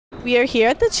We are here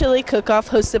at the chili cook-off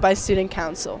hosted by Student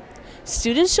Council.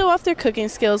 Students show off their cooking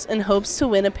skills in hopes to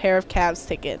win a pair of Cavs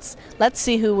tickets. Let's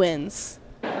see who wins.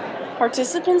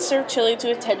 Participants serve chili to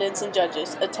attendants and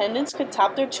judges. Attendants could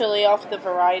top their chili off with a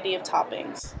variety of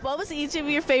toppings. What was each of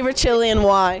your favorite chili and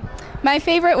why? My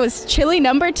favorite was chili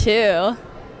number 2.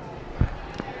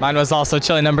 Mine was also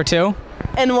chili number 2.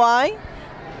 And why?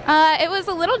 It was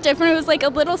a little different. It was like a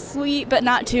little sweet, but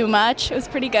not too much. It was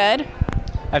pretty good.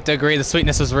 I have to agree, the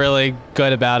sweetness was really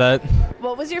good about it.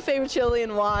 What was your favorite chili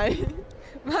and why?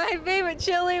 My favorite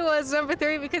chili was number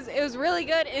 3 because it was really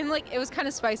good and it was kind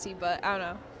of spicy, but I don't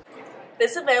know.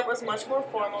 This event was much more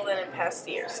formal than in past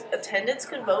years. Attendants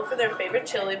could vote for their favorite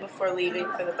chili before leaving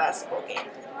for the basketball game,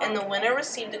 and the winner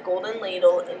received a golden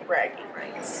ladle and bragging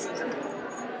rights.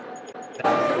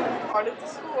 Part of the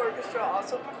school orchestra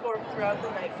also performed throughout the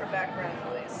night for background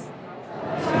noise.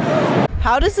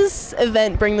 How does this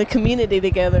event bring the community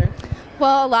together?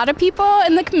 Well, a lot of people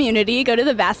in the community go to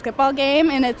the basketball game,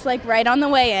 and it's like right on the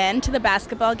way in to the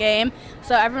basketball game,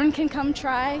 so everyone can come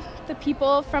try the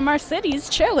people from our city's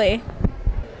chili.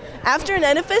 After a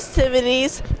night of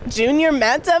festivities, junior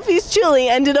Matt Duffy's chili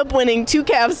ended up winning 2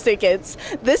 Cavs tickets.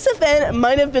 This event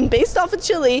might have been based off of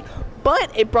chili,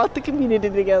 but it brought the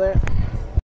community together.